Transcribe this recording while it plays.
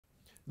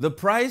The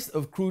price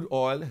of crude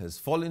oil has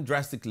fallen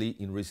drastically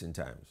in recent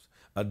times.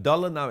 A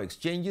dollar now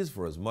exchanges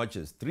for as much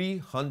as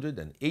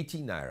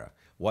 380 naira,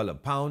 while a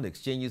pound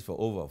exchanges for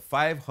over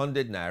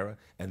 500 naira,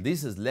 and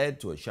this has led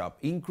to a sharp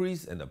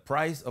increase in the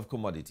price of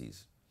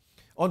commodities.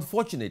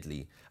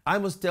 Unfortunately, I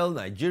must tell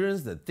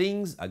Nigerians that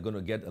things are going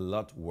to get a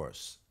lot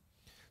worse.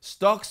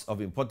 Stocks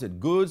of imported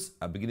goods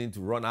are beginning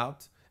to run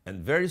out,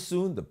 and very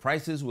soon the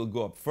prices will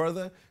go up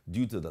further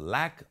due to the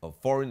lack of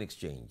foreign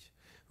exchange.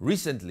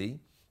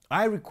 Recently,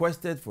 I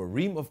requested for a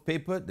ream of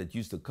paper that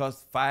used to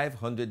cost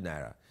 500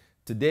 naira.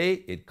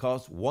 Today, it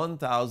costs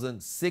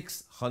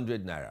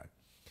 1,600 naira.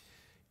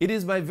 It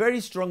is my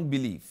very strong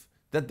belief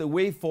that the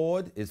way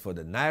forward is for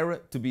the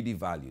naira to be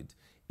devalued.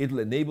 It will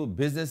enable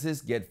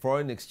businesses get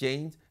foreign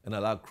exchange and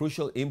allow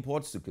crucial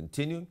imports to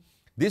continue.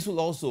 This will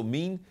also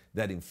mean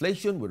that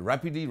inflation will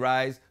rapidly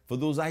rise for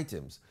those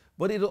items,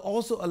 but it will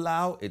also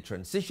allow a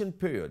transition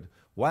period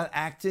while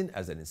acting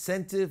as an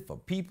incentive for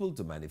people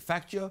to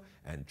manufacture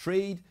and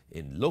trade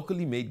in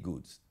locally made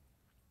goods.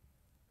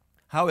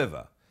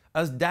 However,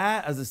 as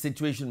dire as the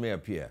situation may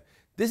appear,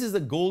 this is a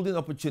golden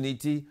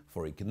opportunity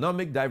for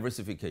economic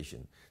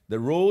diversification. The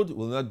road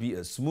will not be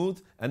as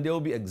smooth and there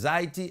will be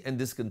anxiety and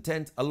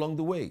discontent along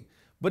the way.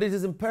 But it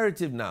is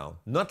imperative now,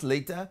 not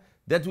later,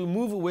 that we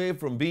move away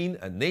from being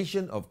a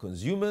nation of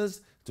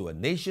consumers to a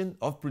nation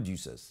of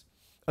producers.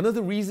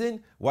 Another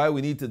reason why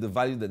we need to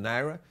devalue the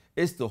naira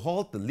is to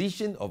halt the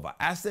leashing of our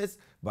assets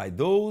by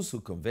those who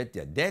convert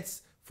their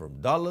debts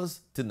from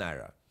dollars to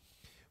naira.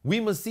 We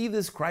must see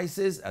this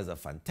crisis as a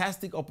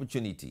fantastic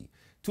opportunity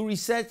to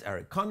reset our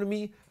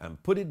economy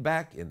and put it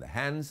back in the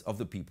hands of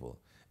the people.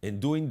 In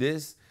doing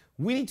this,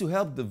 we need to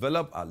help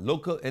develop our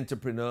local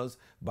entrepreneurs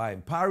by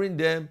empowering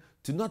them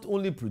to not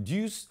only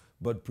produce,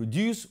 but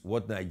produce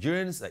what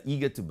Nigerians are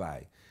eager to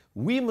buy.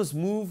 We must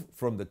move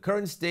from the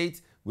current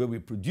state where we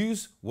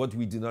produce what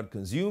we do not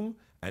consume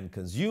and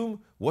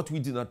consume what we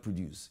do not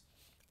produce.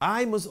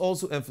 I must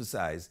also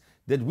emphasize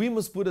that we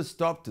must put a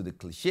stop to the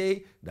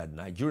cliche that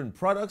Nigerian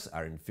products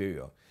are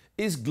inferior.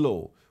 Is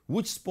Glo,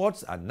 which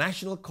sports our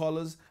national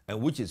colors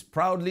and which is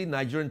proudly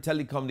Nigerian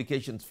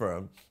telecommunications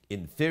firm,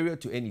 inferior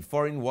to any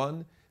foreign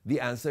one? The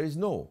answer is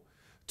no.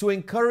 To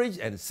encourage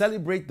and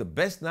celebrate the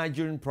best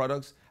Nigerian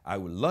products, I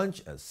will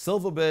launch a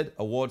Silverbird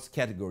Awards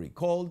category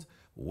called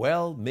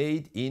Well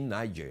Made in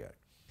Nigeria.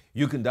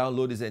 You can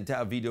download this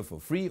entire video for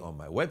free on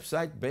my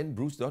website,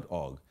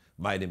 benbruce.org.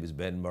 My name is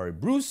Ben Murray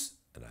Bruce,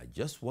 and I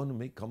just want to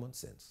make common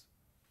sense.